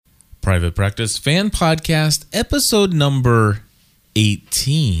Private Practice Fan Podcast, episode number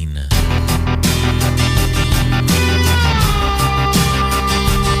 18.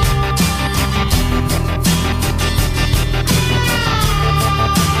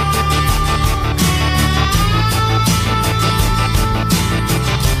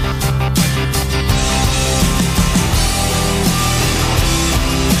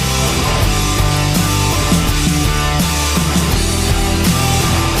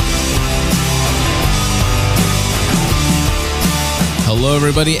 Hello,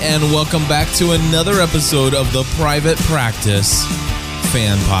 everybody, and welcome back to another episode of the Private Practice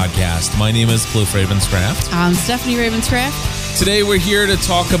Fan Podcast. My name is Cliff Ravenscraft. I'm Stephanie Ravenscraft. Today, we're here to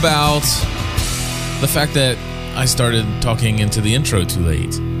talk about the fact that I started talking into the intro too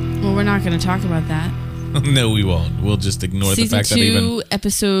late. Well, we're not going to talk about that. No, we won't. We'll just ignore the fact that even... Season 2,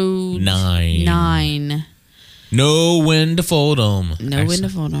 episode 9. Know when to fold them. When to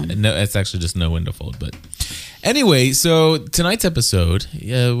fold them. No, it's actually just know when to fold, but... Anyway, so tonight's episode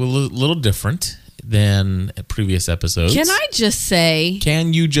a little different than previous episodes. Can I just say...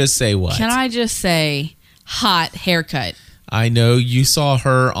 Can you just say what? Can I just say hot haircut? I know you saw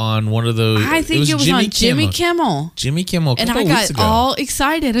her on one of those... I think it was on Jimmy Kimmel. Jimmy Kimmel a couple and I weeks got ago. all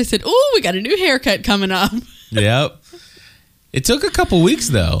excited. I said, oh, we got a new haircut coming up. Yep. It took a couple weeks,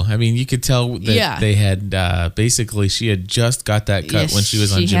 though. I mean, you could tell that they had... basically, she had just got that cut when she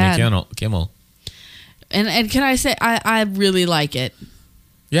was on Jimmy Kimmel. And can I say, I really like it.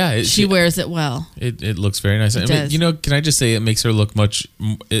 Yeah. She wears it well. It looks very nice. It does. You know, can I just say it makes her look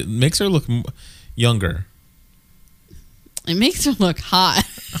younger. It makes her look hot.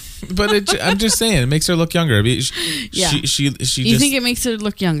 But I'm just saying, it makes her look younger. I mean, yeah. She You think it makes her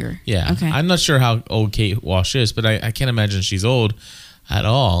look younger? Yeah. Okay. I'm not sure how old Kate Walsh is, but I can't imagine she's old at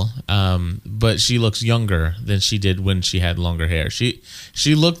all. But she looks younger than she did when she had longer hair. She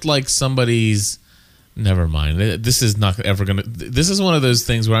looked like somebody's... Never mind. This is not ever going to... This is one of those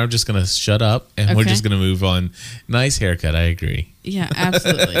things where I'm just going to shut up and we're just going to move on. Nice haircut. I agree. Yeah,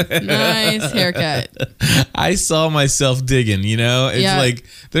 absolutely. Nice haircut. I saw myself digging, you know? It's like,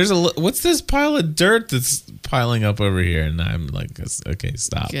 there's what's this pile of dirt that's piling up over here? And I'm like, okay,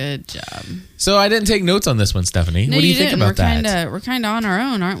 stop. Good job. So I didn't take notes on this one, Stephanie. No, what do you think about that? We're kind of on our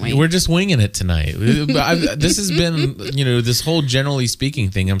own, aren't we? We're just winging it tonight. This has been, this whole generally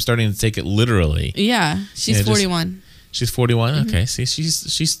speaking thing. I'm starting to take it literally. Yeah, she's 41. She's 41? Mm-hmm. Okay, see,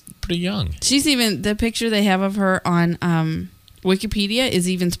 she's pretty young. She's even, the picture they have of her on Wikipedia is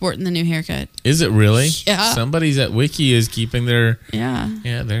even sporting the new haircut. Is it really? Yeah. Somebody's at Wiki is keeping their... Yeah.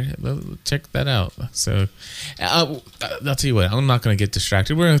 Yeah, check that out. So, I'll tell you what, I'm not going to get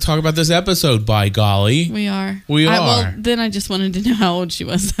distracted. We're going to talk about this episode, by golly. We are. Well, then I just wanted to know how old she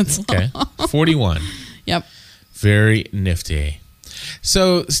was. That's okay. all. 41. Yep. Very nifty.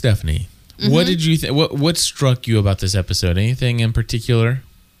 So, Stephanie, what did you think? What struck you about this episode? Anything in particular?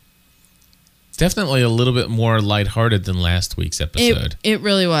 Definitely a little bit more lighthearted than last week's episode. It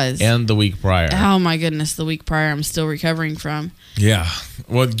really was. And the week prior. Oh, my goodness. The week prior I'm still recovering from. Yeah.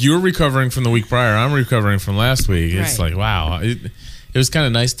 Well, you're recovering from the week prior. I'm recovering from last week. It's like, wow. It was kind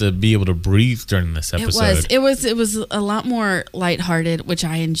of nice to be able to breathe during this episode. It was a lot more lighthearted, which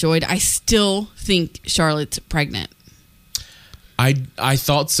I enjoyed. I still think Charlotte's pregnant. I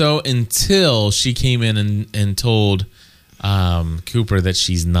thought so until she came in and told... Cooper that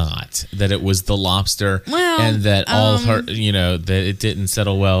she's not, that it was the lobster, and that all her, that it didn't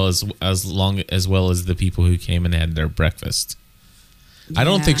settle well as well as the people who came and had their breakfast. Yeah. I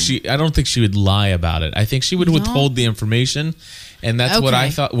don't think she would lie about it. I think she would withhold the information, and that's what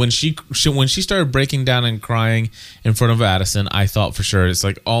I thought when she started breaking down and crying in front of Addison. I thought for sure it's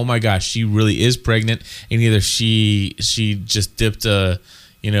like, oh my gosh, she really is pregnant, and either she just dipped a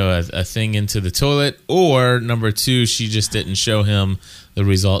thing into the toilet, or number two, she just didn't show him the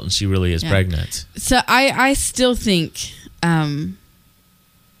result and she really is pregnant. So I still think, I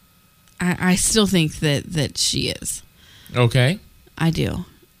still think that she is. Okay. I do.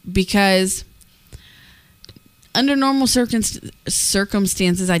 Because under normal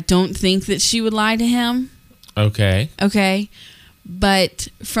circumstances, I don't think that she would lie to him. Okay. Okay. But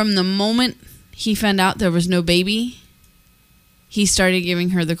from the moment he found out there was no baby, he started giving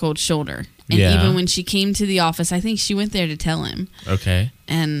her the cold shoulder. And even when she came to the office, I think she went there to tell him. Okay.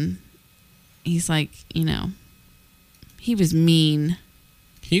 And he's like, he was mean.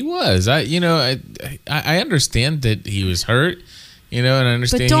 He was. I understand that he was hurt, and I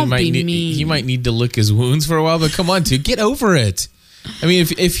understand but don't be mean. He might need to lick his wounds for a while, but come on, dude, get over it. I mean,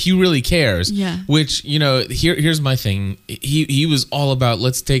 if he really cares. Yeah. Which, here's my thing. He was all about,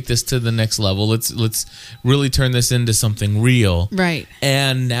 let's take this to the next level. Let's really turn this into something real. Right.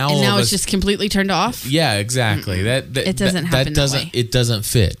 And now it's just completely turned off. Yeah, exactly. That it doesn't happen that way. It doesn't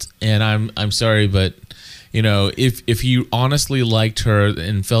fit. And I'm sorry, but if he honestly liked her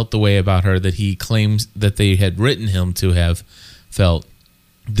and felt the way about her that he claims that they had written him to have felt,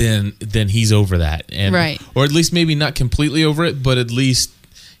 then he's over that. And right. Or at least maybe not completely over it, but at least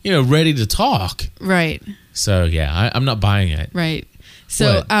ready to talk. Right. So yeah, I'm not buying it. Right.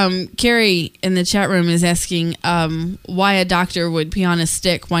 So Carrie in the chat room is asking why a doctor would pee on a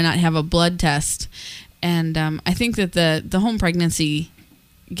stick. Why not have a blood test? And I think that the home pregnancy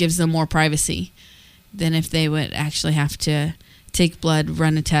gives them more privacy than if they would actually have to take blood,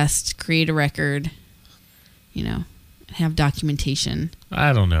 run a test, create a record, have documentation.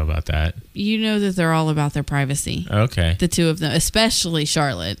 I don't know about that. You know that they're all about their privacy. Okay. The two of them, especially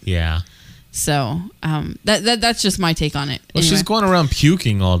Charlotte. Yeah. So that's just my take on it. Well, anyway. She's going around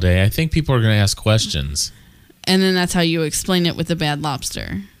puking all day. I think people are going to ask questions. And then that's how you explain it with the bad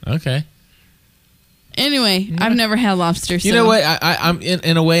lobster. Okay. Anyway, I've never had lobster. So. You know what? I'm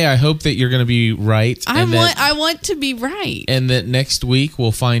in a way. I hope that you're going to be right. I want to be right, and that next week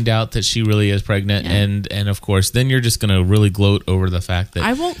we'll find out that she really is pregnant, and of course, then you're just going to really gloat over the fact that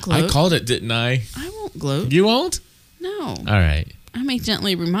I won't gloat. I called it, didn't I? I won't gloat. You won't? No. All right. I may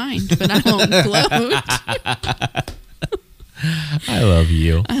gently remind, but I won't gloat. I love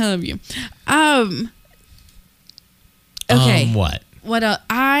you. I love you. Okay. What? What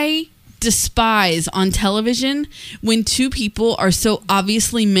I despise on television when two people are so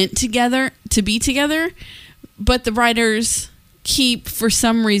obviously meant to be together, but the writers keep for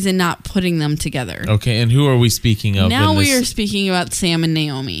some reason not putting them together. Okay, and who are we speaking of? Now we are speaking about Sam and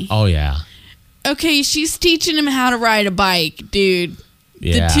Naomi. Oh yeah. Okay, she's teaching him how to ride a bike, dude.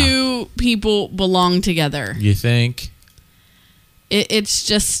 Yeah. The two people belong together. You think? It's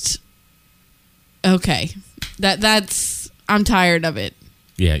just okay. That's I'm tired of it.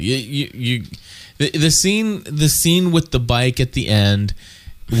 Yeah, the scene with the bike at the end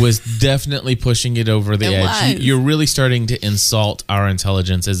was definitely pushing it over the edge. You're really starting to insult our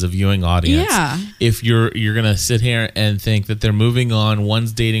intelligence as a viewing audience. Yeah. If you're gonna sit here and think that they're moving on,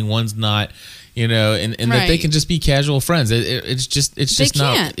 one's dating, one's not, and right. that they can just be casual friends. It's just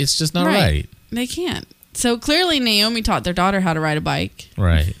not right. They can't. So clearly Naomi taught their daughter how to ride a bike.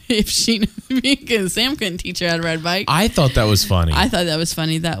 Right. Because Sam couldn't teach her how to ride a bike. I thought that was funny.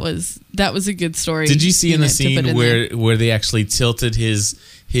 That was a good story. Did you see in the scene where they actually tilted his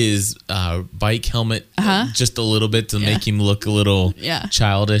bike helmet just a little bit to make him look a little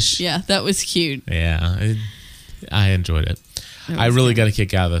childish? Yeah, that was cute. Yeah, I enjoyed it. I really got a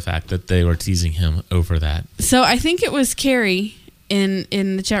kick out of the fact that they were teasing him over that. So I think it was Carrie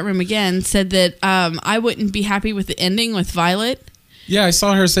in the chat room again said that I wouldn't be happy with the ending with Violet. Yeah, I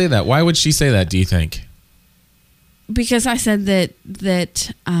saw her say that. Why would she say that, do you think? Because I said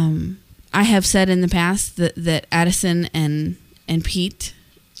that I have said in the past that Addison and Pete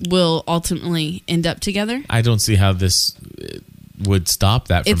will ultimately end up together. I don't see how this would stop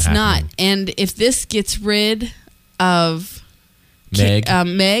that from happening. It's not. And if this gets rid of Meg,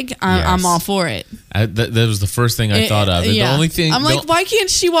 yes. I'm all for it. That was the first thing I thought of. Yeah. The only thing I'm like, why can't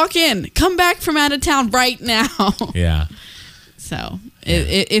she walk in? Come back from out of town right now. Yeah. So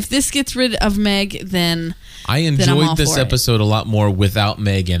if this gets rid of Meg, then I enjoyed this episode a lot more without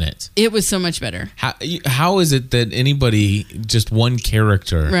Meg in it. It was so much better. How is it that anybody, just one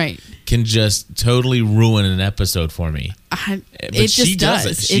character, can just totally ruin an episode for me? It just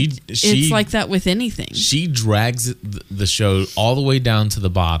does. It's like that with anything. She drags the show all the way down to the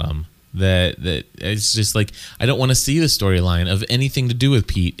bottom. That it's just like, I don't want to see the storyline of anything to do with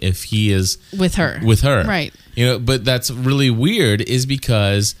Pete if he is with her. Right. But that's really weird is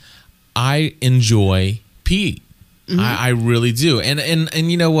because I enjoy Pete. Mm-hmm. I really do. And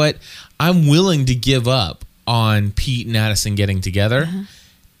you know what? I'm willing to give up on Pete and Addison getting together. Uh-huh.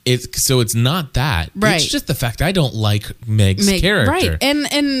 It's not that. Right. It's just the fact I don't like Meg's character. Right.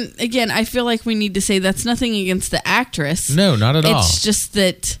 And again, I feel like we need to say that's nothing against the actress. No, not at all. It's just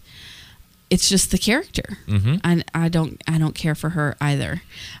that it's just the character. Mm-hmm. I don't care for her either.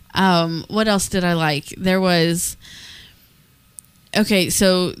 What else did I like? There was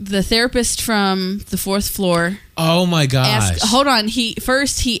so the therapist from the 4th floor. Oh my gosh! Hold on. He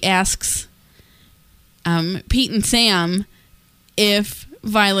asks Pete and Sam if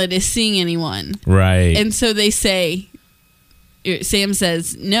Violet is seeing anyone. Right. And so they say, Sam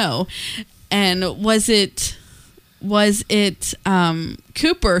says no. And was it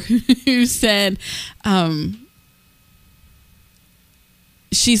Cooper who said,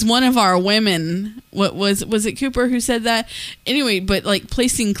 she's one of our women. What was it Cooper who said that? Anyway, but like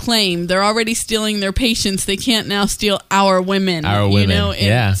placing claim, they're already stealing their patients. They can't now steal our women. You know? And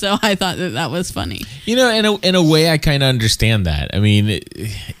yeah. So I thought that was funny. You know, in a way, I kind of understand that. I mean,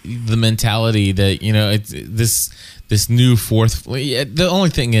 the mentality that, you know, it's this new fourth. The only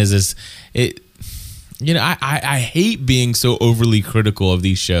thing is it. You know, I hate being so overly critical of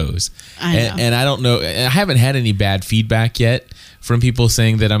these shows, and I don't know. I haven't had any bad feedback yet from people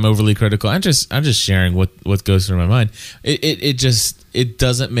saying that I'm overly critical. I'm just sharing what goes through my mind. It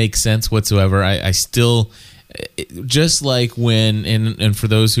doesn't make sense whatsoever. I still, just like when and for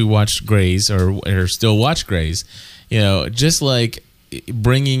those who watched Grey's or still watch Grey's, you know, just like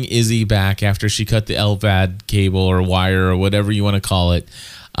bringing Izzy back after she cut the LVAD cable or wire or whatever you want to call it.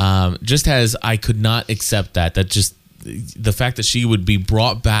 Just as I could not accept that just the fact that she would be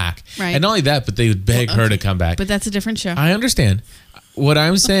brought back, right. And not only that, but they would beg her to come back. But that's a different show. I understand. What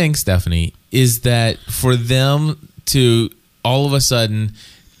I'm saying, Stephanie, is that for them to all of a sudden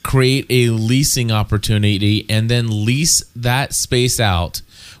create a leasing opportunity and then lease that space out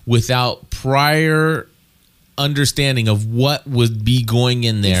without prior understanding of what would be going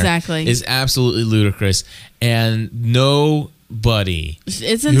in there is absolutely ludicrous, and nobody who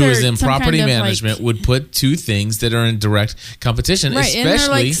is in property management would put two things that are in direct competition, right? Especially, and there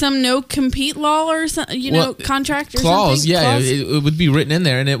like some no compete law or some, contract or clause. Something? Yeah, clause? It would be written in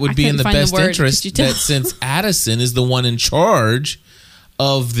there, and it would be in the best interest that since Addison is the one in charge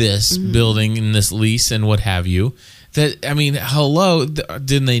of this building and this lease and what have you. That, I mean, hello,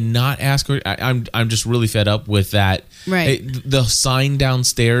 didn't they not ask her? I'm just really fed up with that. Right. The sign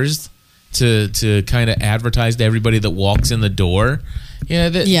downstairs to kind of advertise to everybody that walks in the door.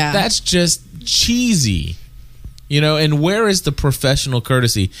 That's just cheesy. You know, and where is the professional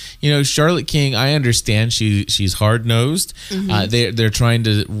courtesy? You know, Charlotte King, I understand she's hard-nosed. They're trying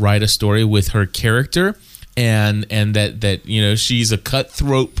to write a story with her character and that you know, she's a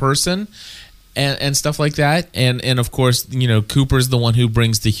cutthroat person. And stuff like that, and of course, you know, Cooper's the one who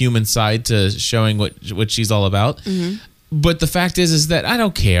brings the human side to showing what she's all about. But the fact is that I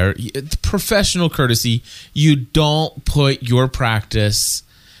don't care. Professional courtesy. You don't put your practice,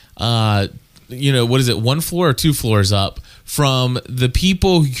 you know, what is it, 1 floor or 2 floors up from the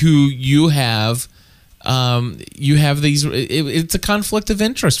people who you have. You have these. It's a conflict of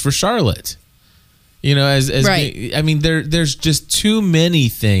interest for Charlotte. You know, as right. I mean, there's just too many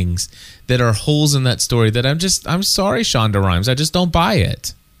things that are holes in that story that I'm sorry, Shonda Rhimes, I just don't buy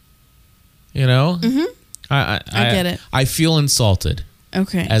it. You know, I get it. I feel insulted.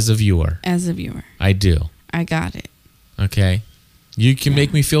 Okay. As a viewer, I do. I got it. Okay, you can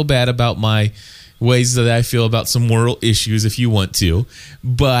make me feel bad about my ways that I feel about some moral issues if you want to,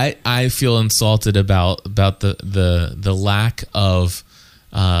 but I feel insulted about the lack of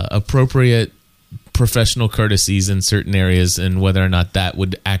appropriate professional courtesies in certain areas and whether or not that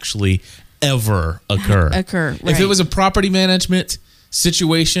would actually ever occur. Right. If it was a property management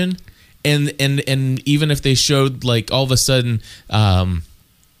situation and even if they showed like all of a sudden that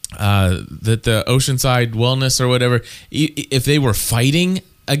the Oceanside Wellness or whatever, if they were fighting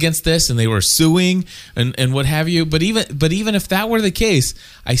against this and they were suing and what have you, but even if that were the case,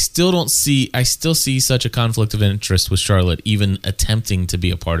 I still see such a conflict of interest with Charlotte even attempting to be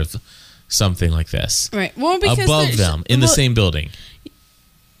a part of something like this. Right. Well, because above them in the same building.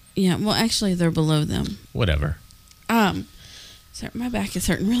 Yeah. Well, actually, they're below them. Whatever. Sorry, my back is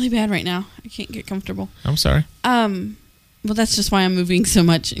hurting really bad right now. I can't get comfortable. I'm sorry. Well, that's just why I'm moving so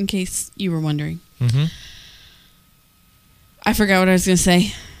much. In case you were wondering. I forgot what I was going to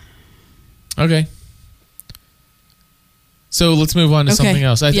say. Okay. So let's move on to something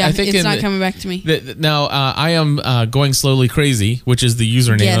else. I think it's not coming back to me. Now, I am going slowly crazy, which is the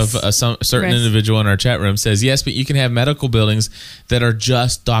username of a certain individual in our chat room, says, yes, but you can have medical buildings that are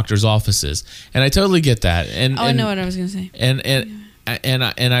just doctors' offices. And I totally get that. I know what I was going to say.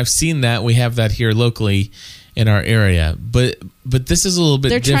 And I've seen that. We have that here locally in our area. But this is a little bit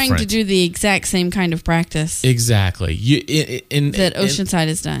different. They're trying to do the exact same kind of practice. Exactly. That Oceanside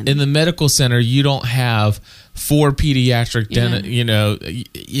has done. In the medical center, you don't have 4 pediatric dentists. You know,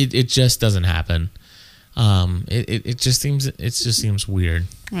 it just doesn't happen. It just seems weird.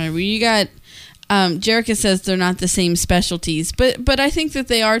 All right. Well, you got Jerica says they're not the same specialties, but I think that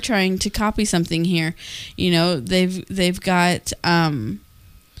they are trying to copy something here. You know, they've got.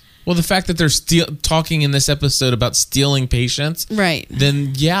 Well, the fact that they're talking in this episode about stealing patients, right?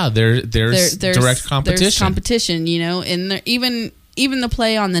 Then yeah, there's direct competition. There's competition, you know, and even the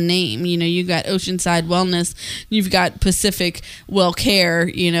play on the name. You know, you got Oceanside Wellness, you've got Pacific Well Care.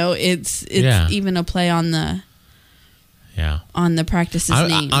 You know, it's even a play on the on the practices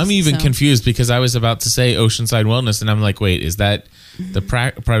names. I'm even confused because I was about to say Oceanside Wellness, and I'm like, wait, is that the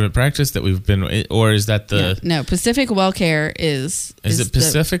private practice that we've been, or is that the... No, Pacific WellCare is it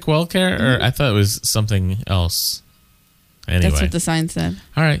Pacific WellCare? Or I thought it was something else. Anyway. That's what the sign said.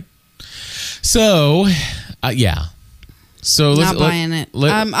 All right. So, yeah. So not buying it.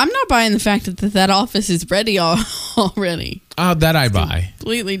 I'm not buying the fact that office is ready already. Oh, that I buy.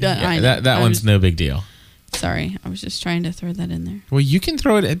 Completely done. Yeah, that one's no big deal. Sorry, I was just trying to throw that in there. Well, you can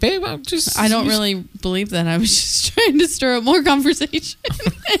throw it, babe. I don't really believe that. I was just trying to stir up more conversation.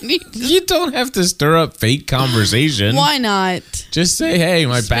 You don't have to stir up fake conversation. Why not? Just say, hey,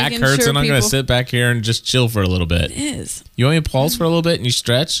 my back hurts, and I'm going to sit back here and just chill for a little bit. It is. You want me to pause for a little bit and you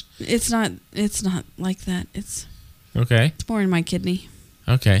stretch? It's not like that. It's okay. It's more in my kidney.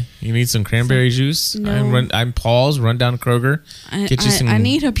 Okay. You need some cranberry juice? No. I'm pause, run down to Kroger. Get you some I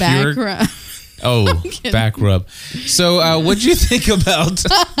need a back rub. Oh, back rub. So, what'd you think about...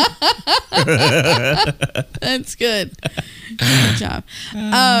 That's good. Good job.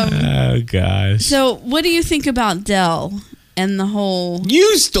 Oh, gosh. So, what do you think about Dell and the whole...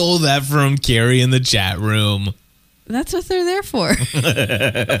 You stole that from Carrie in the chat room. That's what they're there for.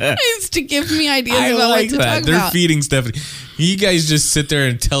 It's to give me ideas about what to talk about. They're feeding Stephanie. You guys just sit there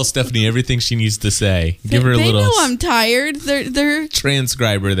and tell Stephanie everything she needs to say. Give her a little... They know I'm tired. They're...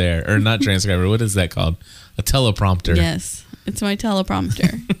 Transcriber there. Or not transcriber. What is that called? A teleprompter. Yes. It's my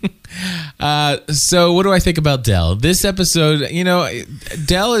teleprompter. So what do I think about Dell? This episode,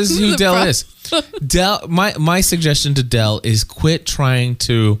 Dell is who Dell is. Dell. My suggestion to Dell is quit trying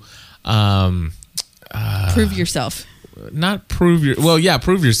to... prove yourself. Not prove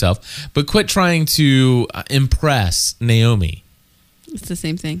prove yourself, but quit trying to impress Naomi. It's the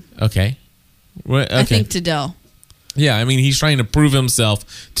same thing. Okay. I think to Dell. Yeah, I mean he's trying to prove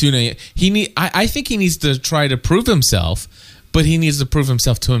himself to Naomi. I think he needs to try to prove himself, but he needs to prove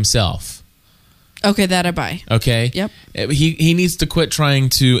himself to himself. Okay, that I buy. Okay. Yep. He needs to quit trying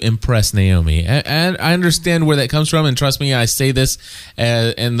to impress Naomi, and I understand where that comes from. And trust me, I say this,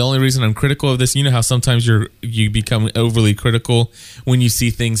 and the only reason I'm critical of this, you know how sometimes you become overly critical when you see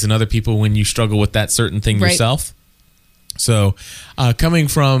things in other people when you struggle with that certain thing yourself. So, coming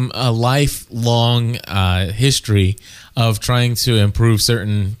from a lifelong history of trying to improve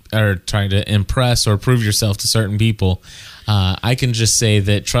trying to impress or prove yourself to certain people. I can just say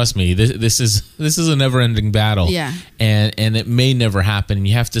that, trust me, this is a never-ending battle. Yeah. And it may never happen.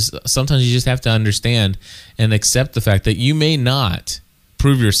 Sometimes you just have to understand and accept the fact that you may not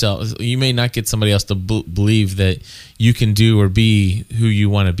prove yourself. You may not get somebody else to believe that you can do or be who you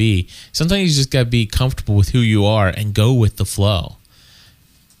want to be. Sometimes you just got to be comfortable with who you are and go with the flow.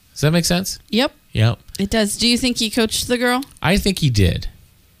 Does that make sense? Yep. Yep. It does. Do you think he coached the girl? I think he did.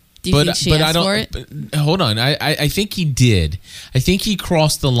 Do you think she asked for it? Hold on. I think he did. I think he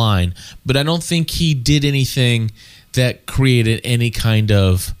crossed the line, but I don't think he did anything that created any kind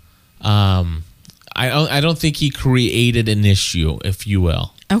of... I don't think he created an issue, if you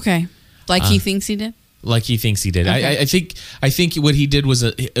will. Okay. Like he thinks he did? Like he thinks he did. Okay. I think what he did was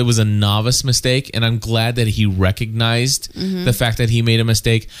a novice mistake, and I'm glad that he recognized the fact that he made a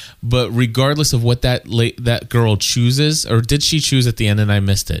mistake. But regardless of what that girl chooses, or did she choose at the end and I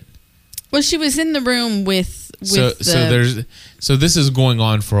missed it? Well, she was in the room with so this is going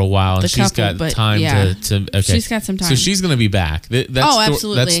on for a while, and she's got time to okay. She's got some time. So she's going to be back.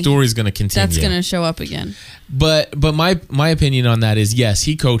 Absolutely. That story's going to continue. That's going to show up again. But my opinion on that is, yes,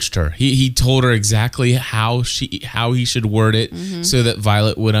 he coached her. He told her exactly how he should word it so that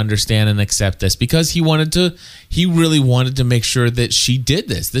Violet would understand and accept this, because he really wanted to make sure that she did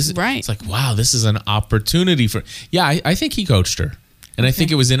this. Right. It's like, wow, this is an opportunity for. Yeah, I think he coached her. And I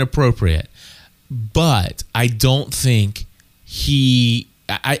think it was inappropriate. But I don't think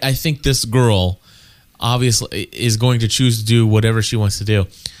I think this girl obviously is going to choose to do whatever she wants to do.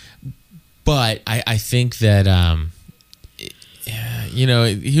 But I think that,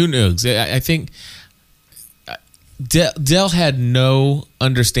 who knows? I think Dell had no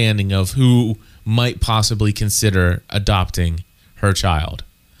understanding of who might possibly consider adopting her child.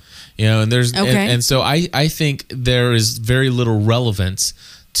 And there's and so I think there is very little relevance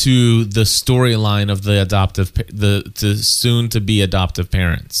to the storyline of the soon to be adoptive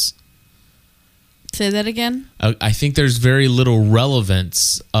parents. Say that again? I think there's very little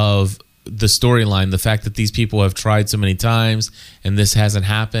relevance of the storyline, the fact that these people have tried so many times and this hasn't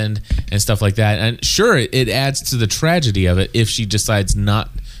happened and stuff like that. And sure, it adds to the tragedy of it if she decides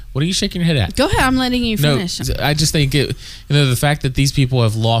not, What are you shaking your head at? Go ahead. I'm letting you finish. No, I just think the fact that these people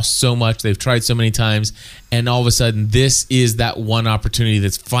have lost so much, they've tried so many times, and all of a sudden this is that one opportunity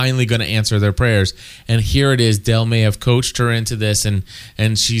that's finally going to answer their prayers. And here it is. Dell may have coached her into this, and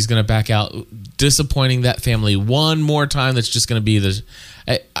she's going to back out, disappointing that family one more time. That's just going to be the.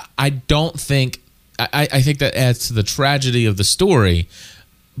 I don't think. I think that adds to the tragedy of the story,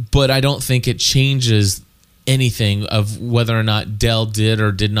 but I don't think it changes anything of whether or not Dell did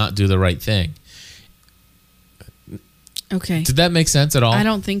or did not do the right thing. Okay. Did that make sense at all? I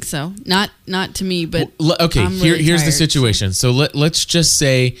don't think so. Not to me, but okay. Here's the situation. So let's just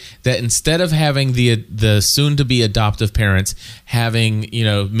say that instead of having the soon-to-be adoptive parents having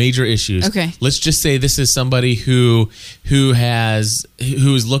major issues, okay, let's just say this is somebody who is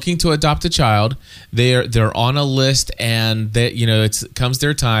looking to adopt a child. They're on a list, and that it comes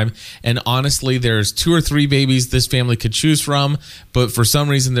their time. And honestly, there's 2 or 3 babies this family could choose from, but for some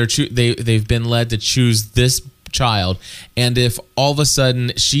reason they've been led to choose this child. And if all of a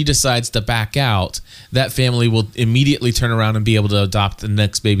sudden she decides to back out, that family will immediately turn around and be able to adopt the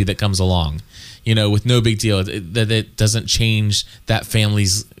next baby that comes along, with no big deal. That it doesn't change that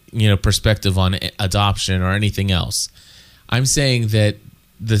family's perspective on adoption or anything else. I'm saying that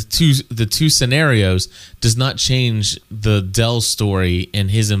the two scenarios does not change the Dell story and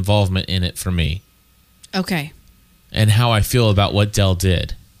his involvement in it for me. Okay. And how I feel about what Dell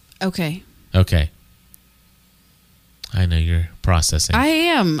did. Okay. I know you're processing. I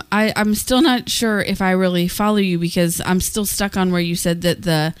am. I'm still not sure if I really follow you, because I'm still stuck on where you said that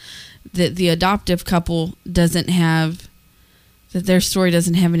the adoptive couple doesn't have, that their story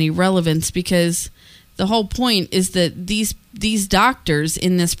doesn't have any relevance, because the whole point is that these doctors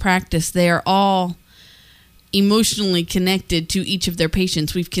in this practice, they are all emotionally connected to each of their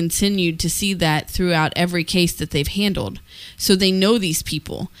patients. We've continued to see that throughout every case that they've handled. So they know these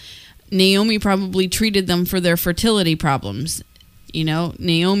people. Naomi probably treated them for their fertility problems.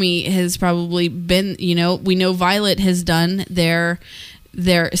 Naomi has probably been, we know Violet has done their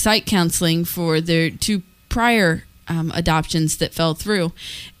site counseling for their 2 prior adoptions that fell through.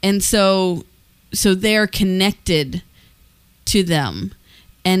 And so they're connected to them,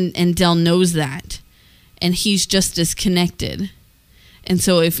 and Dell knows that, and he's just as connected. And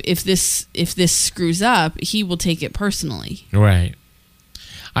so if this screws up, he will take it personally. Right.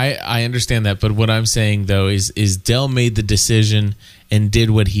 I understand that, but what I'm saying though is Dell made the decision and did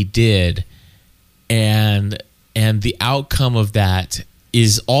what he did, and the outcome of that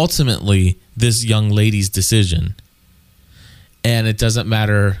is ultimately this young lady's decision. And it doesn't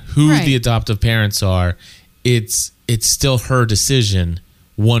matter who the adoptive parents are, it's still her decision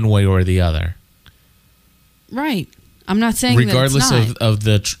one way or the other. Right. I'm not saying regardless that it's not. of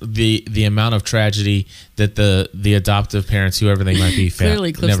the amount of tragedy that the adoptive parents, whoever they might be,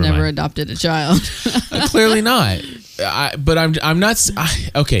 clearly Cliff's never adopted a child. Clearly not. But I'm not.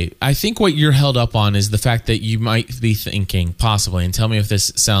 Okay, I think what you're held up on is the fact that you might be thinking, possibly, and tell me if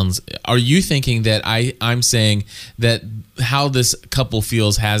this sounds. Are you thinking that I'm saying that how this couple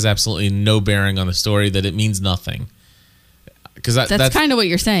feels has absolutely no bearing on the story, that it means nothing? Because that's kind of what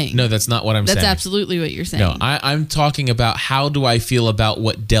you're saying. No, that's not what I'm saying. That's absolutely what you're saying. No, I'm talking about how do I feel about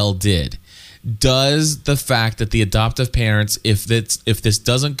what Dell did. Does the fact that the adoptive parents, if this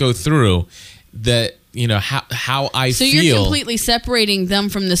doesn't go through, that how I feel. So you're completely separating them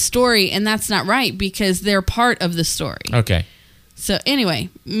from the story, and that's not right, because they're part of the story. Okay. So anyway,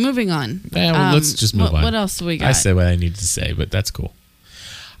 moving on. Yeah, well, let's just move on. What else do we got? I said what I needed to say, but that's cool.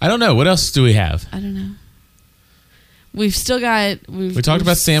 I don't know. What else do we have? I don't know. We've still got. We talked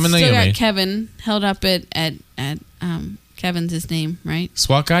about Sam and Naomi. Still got Kevin held up at Kevin's his name, right?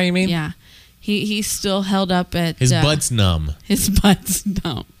 SWAT guy, you mean? Yeah, he's still held up at. His butt's numb. His butt's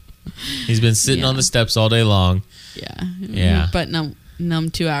numb. He's been sitting on the steps all day long. Yeah. But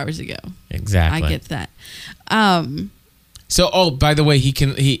numb 2 hours ago. Exactly. I get that. So, by the way,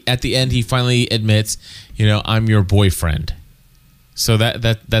 he at the end he finally admits, I'm your boyfriend. So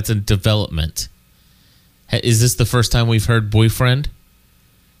that's a development. Is this the first time we've heard boyfriend?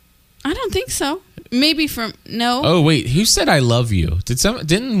 I don't think so. Maybe no. Oh wait, who said I love you?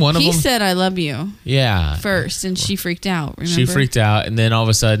 Didn't one of them? He said I love you. Yeah. First, and she freaked out. Remember? She freaked out, and then all of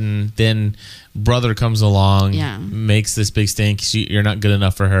a sudden, brother comes along, makes this big stink. You're not good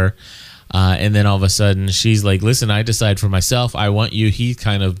enough for her, and then all of a sudden she's like, "Listen, I decide for myself. I want you." He's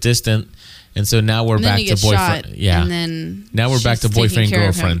kind of distant, and so now we're back to boyfriend. And then now we're back to boyfriend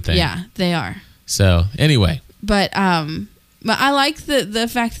girlfriend thing. Yeah, they are. So anyway, but I like the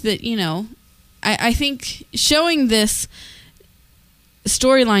fact that I think showing this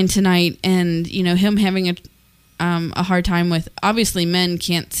storyline tonight, and him having a hard time with. Obviously, men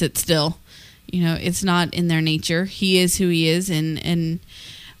can't sit still. You know, it's not in their nature. He is who he is, and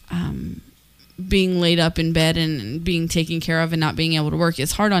being laid up in bed and being taken care of and not being able to work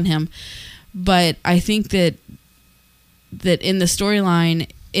is hard on him. But I think that in the storyline,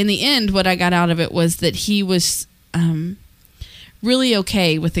 in the end, what I got out of it was that he was really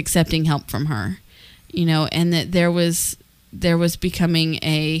okay with accepting help from her, you know, and that there was becoming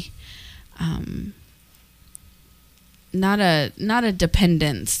a not a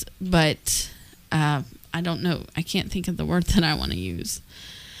dependence, but I don't know, I can't think of the word that I want to use.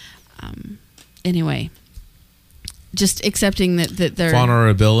 Anyway, just accepting that they're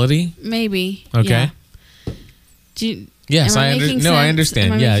vulnerability, maybe. Okay. Yeah. Yes, I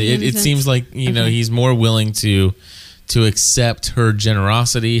understand. Yeah, it seems like he's more willing to accept her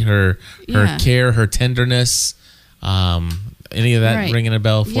generosity, her care, her tenderness. Any of that ringing a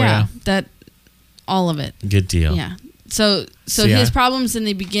bell for you? Yeah, that all of it. Good deal. Yeah. So his problems in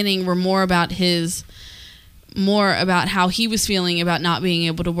the beginning were more about how he was feeling about not being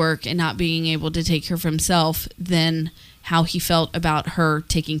able to work and not being able to take care of himself than how he felt about her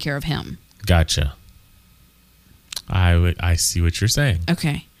taking care of him. Gotcha. I see what you're saying.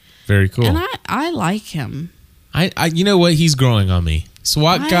 Okay. Very cool. And I like him. I you know what? He's growing on me.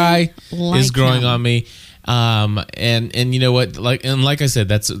 SWAT guy is growing on me. And you know what? Like I said,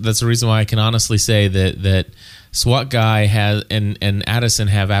 that's the reason why I can honestly say that SWAT guy has and Addison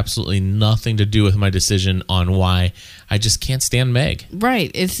have absolutely nothing to do with my decision on why I just can't stand Meg. Right.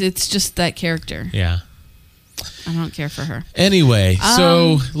 It's just that character. Yeah. I don't care for her. Anyway,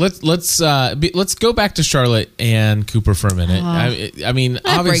 so let's go back to Charlotte and Cooper for a minute. I mean,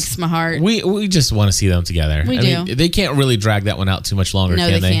 that breaks my heart. We just want to see them together. We do. Mean, they can't really drag that one out too much longer. No,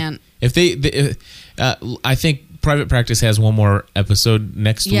 can they can't. If I think Private Practice has one more episode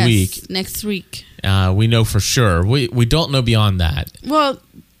next week. Yes, next week. We know for sure. We don't know beyond that. Well,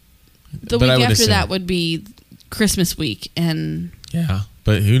 the week after that would be Christmas week, and yeah.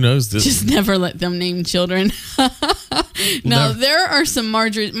 But who knows? Just never let them name children. Now, there are some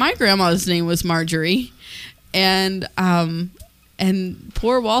Marjorie. My grandma's name was Marjorie. And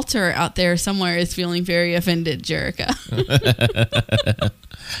poor Walter out there somewhere is feeling very offended, Jerica.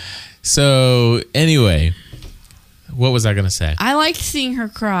 So, anyway, what was I going to say? I liked seeing her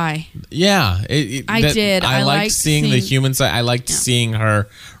cry. Yeah. I did. I liked seeing the human side. I liked seeing her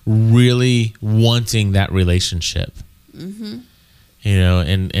really wanting that relationship. Mm-hmm. You know,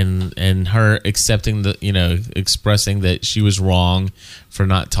 and her accepting expressing that she was wrong for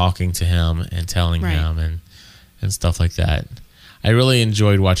not talking to him and telling him and stuff like that. I really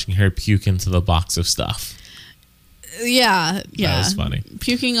enjoyed watching her puke into the box of stuff. Yeah. That was funny.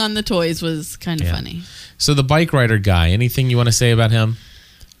 Puking on the toys was kind of funny. So the bike rider guy, anything you want to say about him?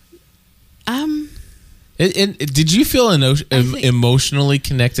 Did you feel emotionally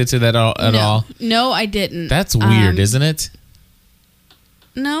connected to that at all? No, I didn't. That's weird, isn't it?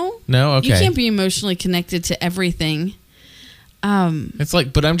 No. Okay. You can't be emotionally connected to everything. It's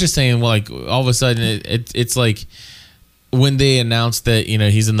like, but I'm just saying, well, like all of a sudden, it's like when they announced that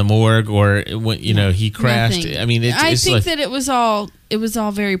he's in the morgue or when he crashed. Nothing. I mean, I think that it was all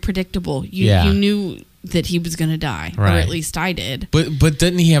very predictable. You knew that he was going to die, or at least I did. But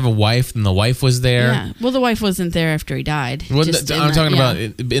didn't he have a wife, and the wife was there? Yeah. Well, the wife wasn't there after he died. Well, I'm talking about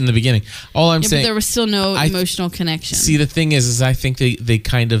in the beginning. All I'm saying, but there was still no emotional connection. See, the thing is I think they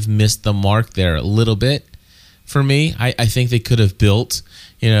kind of missed the mark there a little bit. For me, I think they could have built.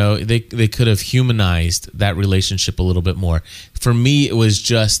 They could have humanized that relationship a little bit more. For me, it was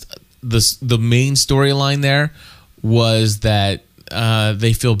just the main storyline there was that.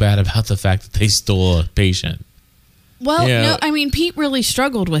 They feel bad about the fact that they stole a patient. Well, no, I mean, Pete really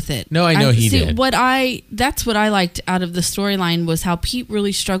struggled with it. No, I know he did. That's what I liked out of the storyline was how Pete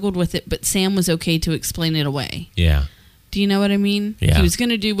really struggled with it, but Sam was okay to explain it away. Yeah. Do you know what I mean? Yeah. He was going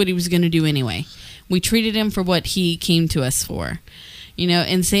to do what he was going to do anyway. We treated him for what he came to us for.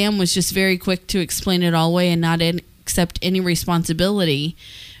 And Sam was just very quick to explain it all away and not accept any responsibility.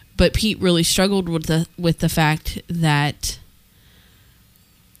 But Pete really struggled with the fact that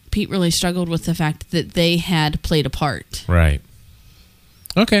they had played a part. Right.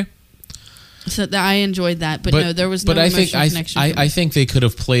 Okay. So I enjoyed that, but no, there was no emotional connection. I think they could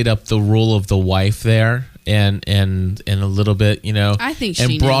have played up the role of the wife there, and a little bit, I think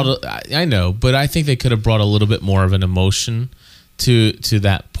she knew. I know, but I think they could have brought a little bit more of an emotion to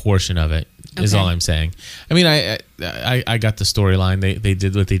that portion of it. Is all I'm saying. I mean, I got the storyline. They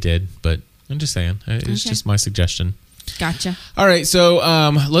did what they did, but I'm just saying it's just my suggestion. Gotcha. All right, so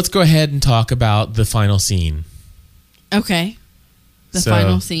let's go ahead and talk about the final scene. Okay. The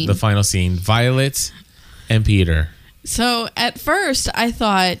final scene. Violet and Peter. So at first I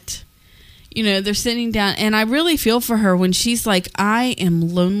thought, they're sitting down, and I really feel for her when she's like, I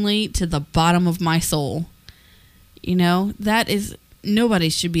am lonely to the bottom of my soul. That is, nobody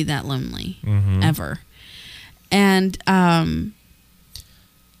should be that lonely ever. And that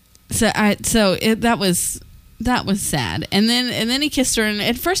was sad. And then he kissed her, and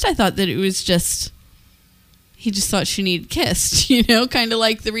at first I thought that it was just, he just thought she needed kissed, kind of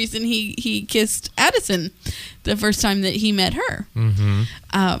like the reason he kissed Addison the first time that he met her.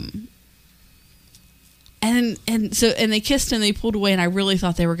 And they kissed and they pulled away, and I really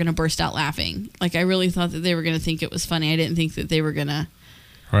thought they were going to burst out laughing. Like, I really thought that they were going to think it was funny. I didn't think that they were going to,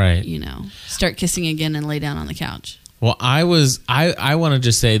 start kissing again and lay down on the couch. Well, I want to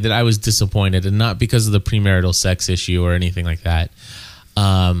just say that I was disappointed, and not because of the premarital sex issue or anything like that.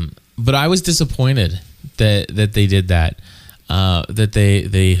 But I was disappointed that they did that. That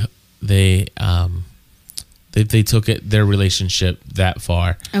they took their relationship that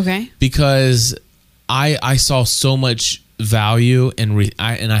far. Okay. Because I saw so much value and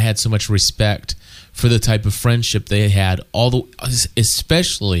I had so much respect for the type of friendship they had,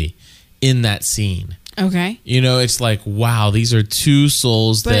 especially in that scene. Okay. It's like, wow, these are two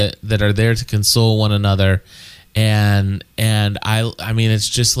souls that are there to console one another, and I mean, it's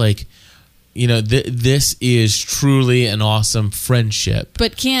just like, this is truly an awesome friendship.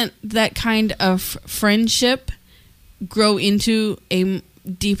 But can't that kind of friendship grow into a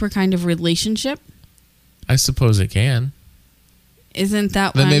deeper kind of relationship? I suppose it can. Isn't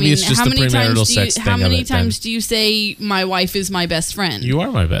that what it's just the premarital sex thing? How many times do you say, my wife is my best friend? You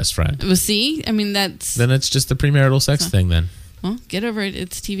are my best friend. Well, see? I mean, that's... Then it's just the premarital sex thing then. Well, get over it.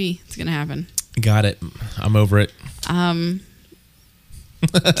 It's TV. It's going to happen. Got it. I'm over it.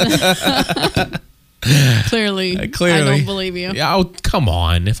 Clearly, I don't believe you. Oh, come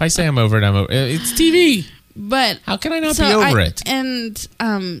on. If I say I'm over it, I'm over it. It's TV. But how can I not be over it? And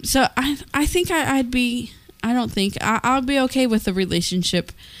so I think I'd be... I don't think I'll be okay with the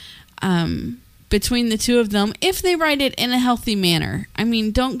relationship between the two of them if they write it in a healthy manner. I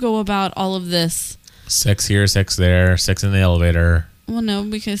mean, don't go about all of this. Sex here, sex there, sex in the elevator. Well, no,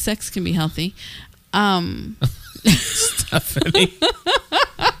 because sex can be healthy. Stephanie.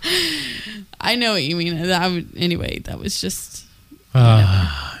 I know what you mean. Anyway, that was just...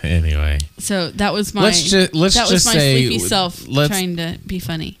 Anyway. So that was my... Let's just say, sleepy self trying to be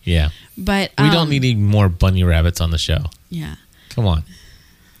funny. Yeah. But we don't need any more bunny rabbits on the show. Yeah. Come on.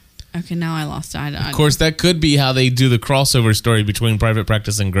 Okay, now I lost it. Of course, that could be how they do the crossover story between Private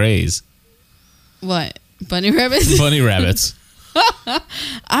Practice and Grey's. What? Bunny rabbits? Bunny rabbits.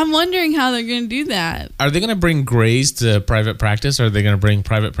 I'm wondering how they're going to do that. Are they going to bring Grey's to Private Practice, or are they going to bring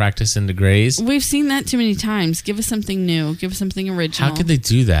Private Practice into Grey's? We've seen that too many times. Give us something new. Give us something original. How could they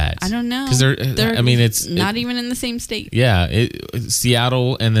do that? I don't know. Because they're I mean, it's not even in the same state. Yeah, it's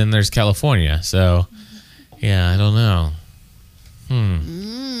Seattle, and then there's California. So, yeah, I don't know.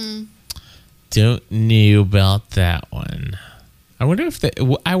 Don't know about that one. I wonder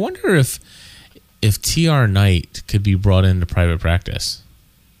if T.R. Knight could be brought into Private Practice.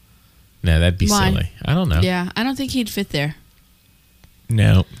 No, that'd be silly. I don't know. Yeah, I don't think he'd fit there.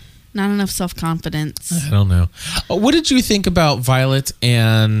 No. Not enough self-confidence. I don't know. What did you think about Violet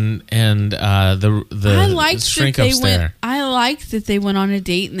and the shrink upstairs? I liked that they went on a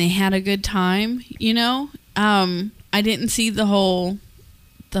date and they had a good time, I didn't see the whole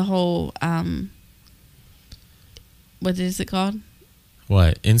what is it called?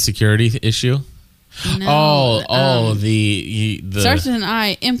 What? Insecurity issue? No, the starts with an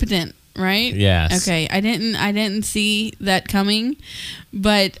I, impotent, right? Yes. Okay, I didn't see that coming,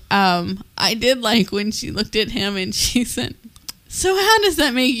 but I did like when she looked at him and she said, "So how does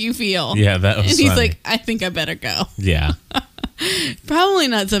that make you feel?" Yeah, that was. And he's funny. Like, "I think I better go." Yeah. Probably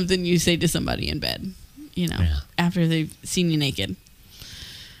not something you say to somebody in bed, after they've seen you naked.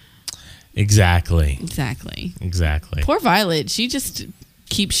 Exactly. Poor Violet. She just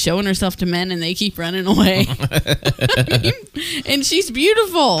keeps showing herself to men and they keep running away. And she's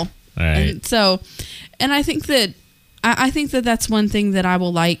beautiful. Right. And I think that that's one thing that I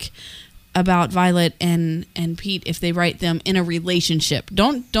will like about Violet and Pete if they write them in a relationship.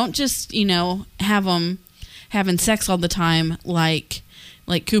 Don't just, have them having sex all the time like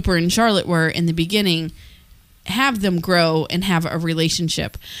Cooper and Charlotte were in the beginning. Have them grow and have a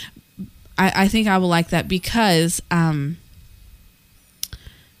relationship. I think I will like that because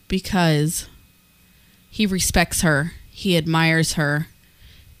he respects her, he admires her,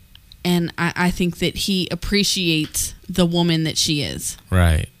 and I think that he appreciates the woman that she is.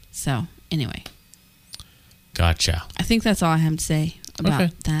 Right. So, anyway. Gotcha. I think that's all I have to say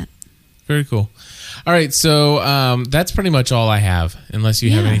about that. Very cool. All right, so that's pretty much all I have, unless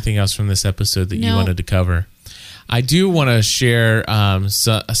you have anything else from this episode that you wanted to cover. I do want to share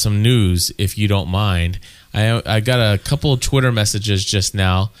some news, if you don't mind. I got a couple of Twitter messages just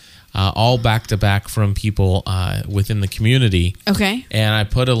now, all back-to-back from people within the community. Okay. And I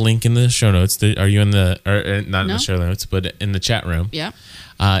put a link in the show notes. Are you in the... Or not in the show notes, but in the chat room. Yeah.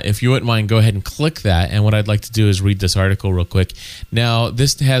 If you wouldn't mind, go ahead and click that. And what I'd like to do is read this article real quick. Now,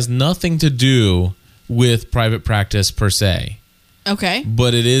 this has nothing to do with private practice per se. Okay.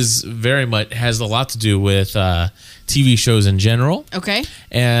 But it is very much has a lot to do with TV shows in general. Okay.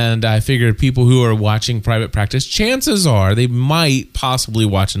 And I figured people who are watching private practice, chances are they might possibly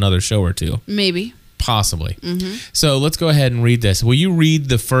watch another show or two. Maybe. Possibly. Mm-hmm. So let's go ahead and read this. Will you read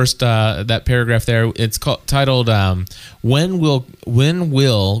the first that paragraph there? It's titled "When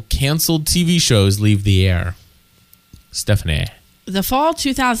will canceled TV shows leave the air?" Stephanie. The fall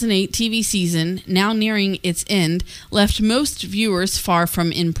 2008 TV season, now nearing its end, left most viewers far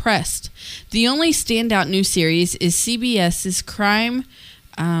from impressed. The only standout new series is CBS's crime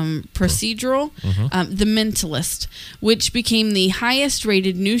procedural, The Mentalist, which became the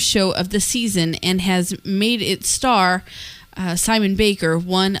highest-rated new show of the season and has made its star, Simon Baker,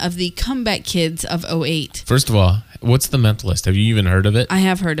 one of the comeback kids of 2008. First of all, what's The Mentalist? Have you even heard of it? I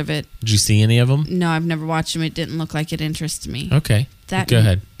have heard of it. Did you see any of them? No, I've never watched them. It didn't look like it interests me. Okay. Go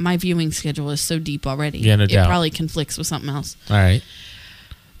ahead. My viewing schedule is so deep already. Yeah, no doubt. It probably conflicts with something else. All right.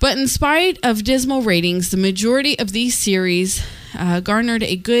 But in spite of dismal ratings, the majority of these series garnered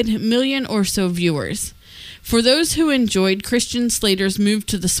a good million or so viewers. For those who enjoyed Christian Slater's move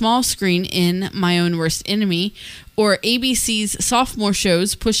to the small screen in My Own Worst Enemy, or ABC's sophomore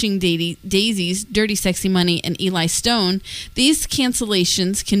shows Pushing Daisies, Dirty Sexy Money, and Eli Stone, these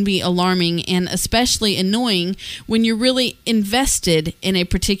cancellations can be alarming and especially annoying when you're really invested in a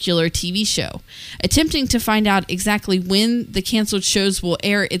particular TV show. Attempting to find out exactly when the canceled shows will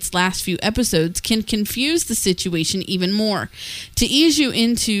air its last few episodes can confuse the situation even more. To ease you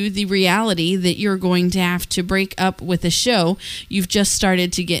into the reality that you're going to have to break up with a show you've just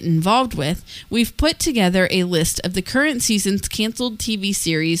started to get involved with, we've put together a list of the current season's canceled TV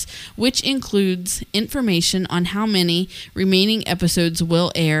series, which includes information on how many remaining episodes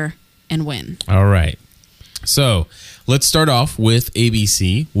will air and when. All right. So let's start off with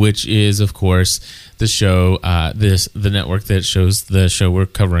ABC, which is, of course, the show, the network that shows the show we're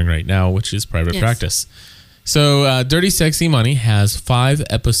covering right now, which is Private Practice. So Dirty Sexy Money has 5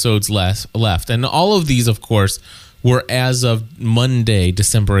 episodes left. And all of these, of course, were as of Monday,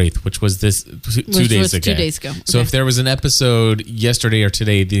 December 8th, which was this 2 days ago. 2 days ago. Okay. So if there was an episode yesterday or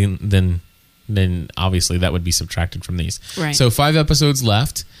today, then obviously that would be subtracted from these. Right. So 5 episodes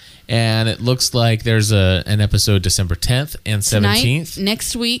left. And it looks like there's an episode December 10th and 17th. Tonight,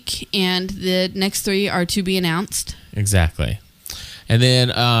 next week, and the next 3 are to be announced. Exactly. And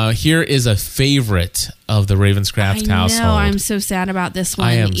then here is a favorite of the Ravenscraft household. I know. I'm so sad about this one.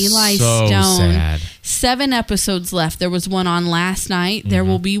 I am Eli so Stone. sad. 7 episodes left. There was one on last night. There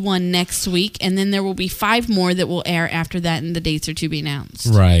will be one next week. And then there will be 5 more that will air after that, and the dates are to be announced.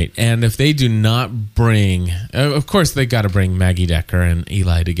 Right. And if they do not bring... of course, they got to bring Maggie Decker and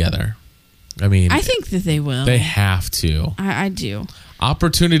Eli together. I mean... I think that they will. They have to. I do.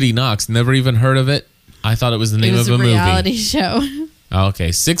 Opportunity Knocks. Never even heard of it. I thought it was the name of a movie. It was a reality show.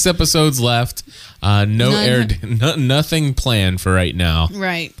 Okay, 6 episodes left. Nothing planned for right now.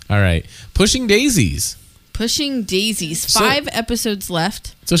 Right. All right. Pushing Daisies. 5 episodes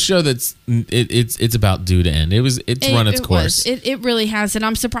left. It's a show that's it's about due to end. It's run its course. It really has, and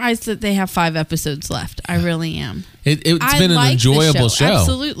I'm surprised that they have 5 episodes left. I really am. It's been an enjoyable show.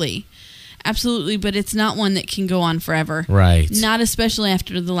 Absolutely, but it's not one that can go on forever. Right. Not especially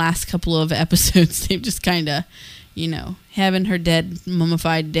after the last couple of episodes. They've just kind of, having her dead,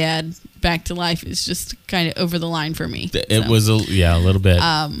 mummified dad back to life is just kind of over the line for me. It was a little bit.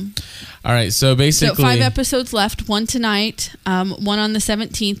 All right, so basically... So 5 episodes left, 1 tonight, 1 on the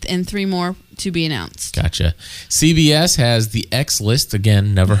 17th, and 3 more to be announced. Gotcha. CBS has The X List.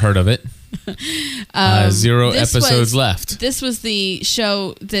 Again, never heard of it. 0 episodes left. This was the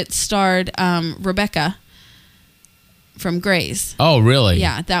show that starred Rebecca from Grey's. Oh, really?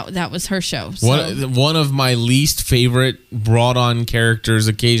 Yeah, that was her show. So. One of my least favorite brought-on characters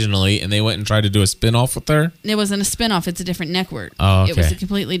occasionally, and they went and tried to do a spin-off with her? It wasn't a spin-off. It's a different network. Oh, okay. It was a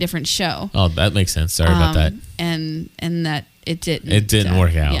completely different show. Oh, that makes sense. Sorry about that. And that it didn't. It didn't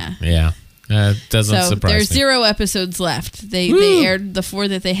work out. Yeah. Doesn't surprise me. There's 0 episodes left. They aired the 4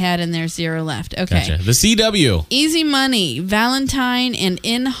 that they had, and there's 0 left. Okay. Gotcha. The CW. Easy Money, Valentine, and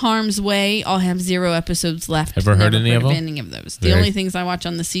In Harm's Way all have 0 episodes left. Ever heard any of them? Any of those. The only things I watch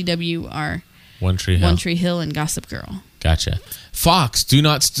on the CW are One Tree Hill and Gossip Girl. Gotcha. Fox, do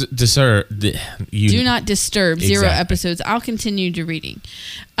not disturb. Do not disturb. Exactly. 0 episodes. I'll continue to reading.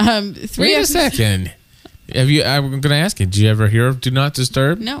 Wait a second. I'm going to ask you. Did you ever hear of Do Not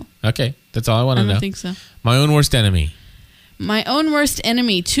Disturb? No. Okay, that's all I want to know. I don't think so. My Own Worst Enemy. My Own Worst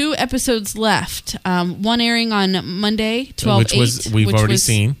Enemy. 2 episodes left. One airing on Monday, 12/8. We've already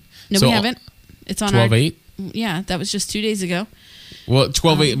seen. No, we haven't. It's on 12/8. Yeah, that was just 2 days ago. Well,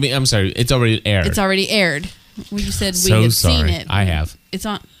 12/8. I'm sorry. It's already aired. It's already aired. Well, you said we had seen it. I have. It's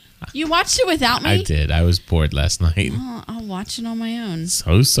on. You watched it without me? I did. I was bored last night. Oh, I'll watch it on my own.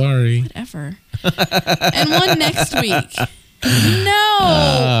 So sorry. Whatever. And one next week. No.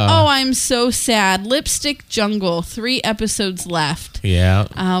 Oh, I'm so sad. Lipstick Jungle. 3 episodes left. Yeah.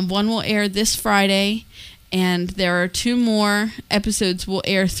 One will air this Friday, and there are 2 more episodes will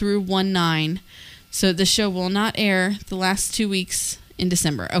air through 1/9. So the show will not air the last 2 weeks in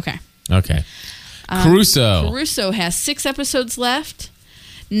December. Okay. Caruso has 6 episodes left.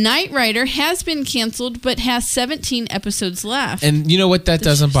 Knight Rider has been canceled, but has 17 episodes left. And you know what? That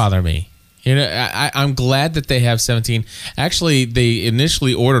doesn't bother me. You know, I'm glad that they have 17. Actually, they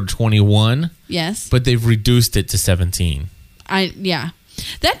initially ordered 21. Yes. But they've reduced it to 17.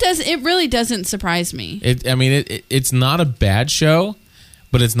 It really doesn't surprise me. It's not a bad show,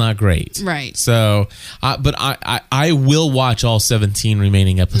 but it's not great. Right. So, but I will watch all 17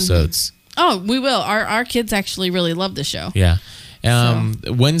 remaining episodes. Mm-hmm. Oh, we will. Our kids actually really love the show. Yeah.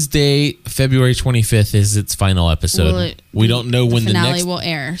 Wednesday, February 25th is its final episode. We don't know when the finale next will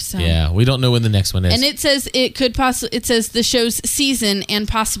air. So. Yeah, we don't know when the next one is. And it says it says the show's season and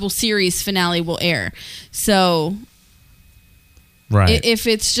possible series finale will air. So, right. If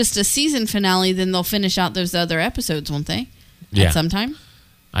it's just a season finale, then they'll finish out those other episodes, won't they? Yeah. At some time.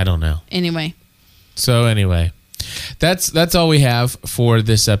 I don't know. Anyway. That's all we have for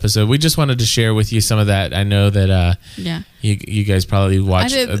this episode. We just wanted to share with you some of that. I know that you guys probably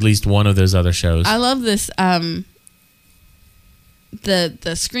watched at least one of those other shows. I love this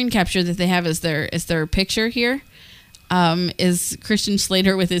the screen capture that they have as their picture here is Christian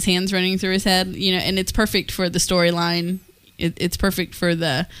Slater with his hands running through his head, and it's perfect for the storyline. It's perfect for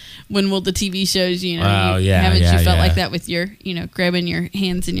the when will the TV shows, haven't you felt like that with your, grabbing your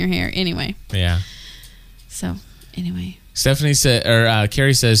hands in your hair anyway. Yeah. So, anyway. Stephanie said, or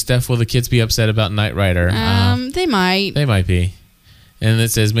Carrie says, Steph, will the kids be upset about Knight Rider? They might. They might be. And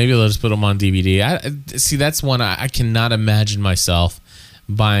it says, maybe they'll just put them on DVD. See, that's one I cannot imagine myself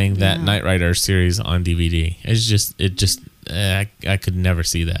buying that Knight Rider series on DVD. I could never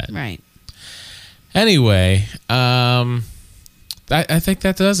see that. Right. Anyway, I think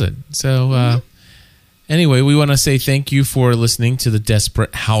that does it. So, anyway, we want to say thank you for listening to the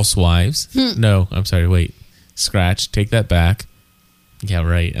Desperate Housewives. No, I'm sorry. Wait. Scratch. Take that back. Yeah,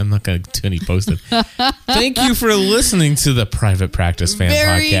 right. I'm not going to do any posted. Thank you for listening to the Private Practice Fan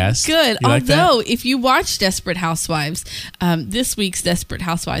Podcast. Very good. You like Although, that? if you watch Desperate Housewives, this week's Desperate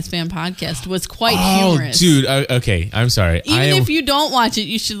Housewives Fan Podcast was quite humorous. Oh, dude. Okay. I'm sorry. Even if you don't watch it,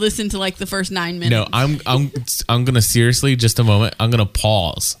 you should listen to like the first 9 minutes. No, I'm going to seriously, just a moment, I'm going to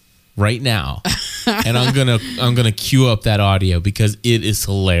pause right now. And I'm gonna queue up that audio because it is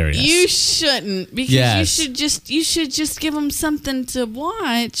hilarious. You shouldn't, because you should just give them something to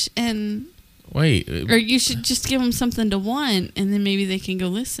watch or you should just give them something to want, and then maybe they can go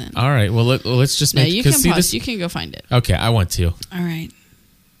listen. All right. Well, let's just make. No, you can pause. You can go find it. Okay, I want to. All right.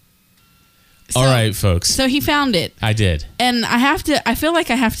 All right, folks. So he found it. I did, and I feel like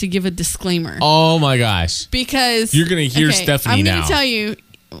I have to give a disclaimer. Oh my gosh! Because you're gonna hear Stephanie now. I'm gonna tell you.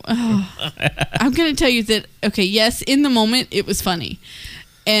 I'm going to tell you that, yes, in the moment, it was funny.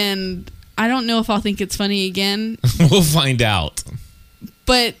 And I don't know if I'll think it's funny again. We'll find out.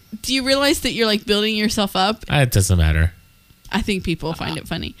 But do you realize that you're, building yourself up? It doesn't matter. I think people find it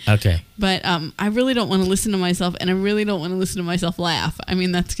funny. Okay. But I really don't want to listen to myself, and I really don't want to listen to myself laugh. I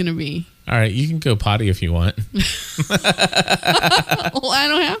mean, that's going to be... All right, you can go potty if you want. Well, I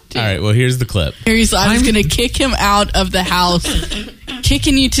don't have to. All right, well, here's the clip. I'm going to kick him out of the house.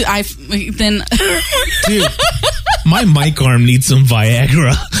 Kicking you to... Then... Dude, my mic arm needs some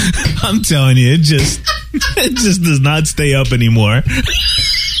Viagra. I'm telling you, it just does not stay up anymore.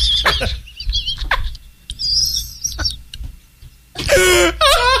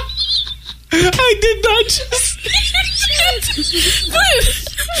 I did not just...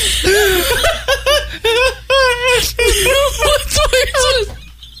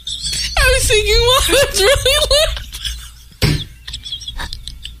 thinking, wow, that's really limp.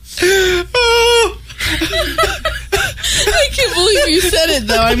 Oh. I can't believe you said it,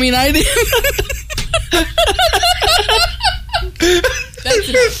 though. I mean, I didn't.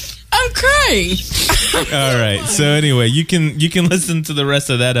 I'm crying. All right. So anyway, you can listen to the rest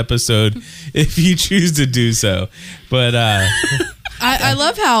of that episode if you choose to do so. But I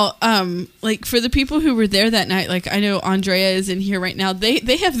love how like for the people who were there that night, like I know Andrea is in here right now.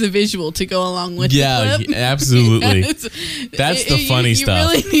 They have the visual to go along with yeah, the clip. Absolutely. That's the funny stuff. You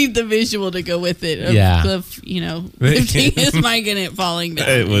really need the visual to go with it. Of Yeah. Cliff, lifting his mic and it falling down.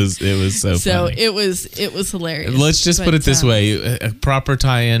 It was so funny. it was hilarious. Let's just put it this way: a proper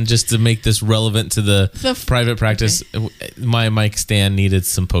tie-in, just to make this relevant to the private practice. Okay. My mic stand needed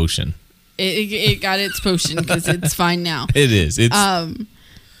some potion. It got its potion because it's fine now. It is. It's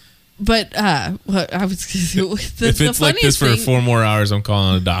but what I was if it's like this for 4 more hours, I'm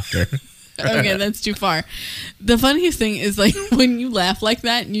calling a doctor. Okay, that's too far. The funniest thing is like when you laugh like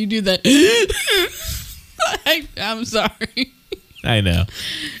that and you do that. I'm sorry. I know.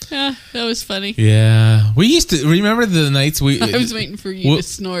 Yeah, that was funny. Yeah, we used to remember the nights we. I was waiting for you to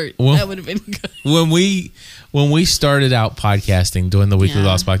snort. That would have been good. When we started out podcasting, doing the Weekly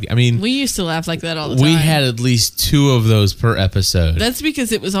Lost podcast, I mean, we used to laugh like that all the time. We had at least 2 of those per episode. That's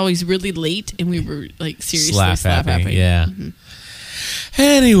because it was always really late and we were like seriously slap-happing. Yeah. Mm-hmm.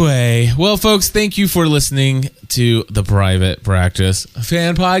 Anyway, well, folks, thank you for listening to the Private Practice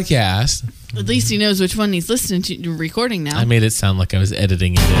Fan Podcast. At least he knows which one he's listening to recording now. I made it sound like I was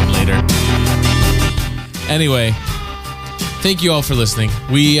editing it in later. Anyway, thank you all for listening.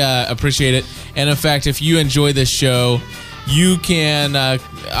 We appreciate it. And in fact, if you enjoy this show, you can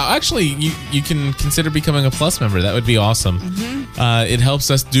you can consider becoming a Plus member. That would be awesome. Mm-hmm. It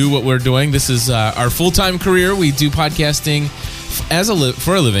helps us do what we're doing. This is our full-time career. We do podcasting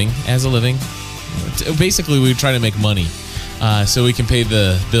for a living. Basically, we try to make money. So we can pay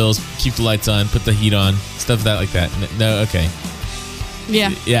the bills, keep the lights on, put the heat on, stuff like that. No, okay.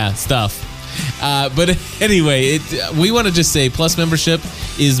 Yeah, stuff. But anyway, we want to just say Plus membership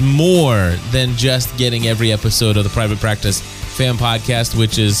is more than just getting every episode of the Private Practice Fan Podcast,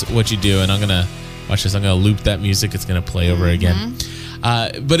 which is what you do. And I'm going to, watch this, I'm going to loop that music. It's going to play over again.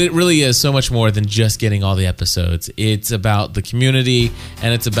 But it really is so much more than just getting all the episodes. It's about the community,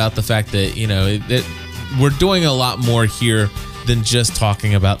 and it's about the fact that, we're doing a lot more here than just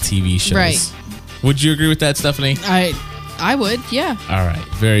talking about TV shows. Right. Would you agree with that, Stephanie? I would, yeah. All right,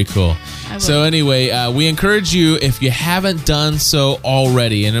 very cool. So anyway, we encourage you, if you haven't done so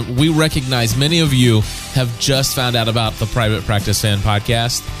already, and we recognize many of you have just found out about the Private Practice Fan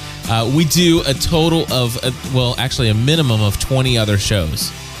Podcast, we do a total of, actually a minimum of 20 other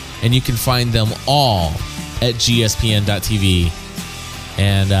shows, and you can find them all at gspn.tv,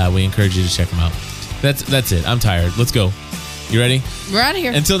 and we encourage you to check them out. That's it. I'm tired. Let's go. You ready? We're out of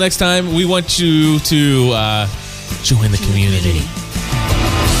here. Until next time, we want you to join the community.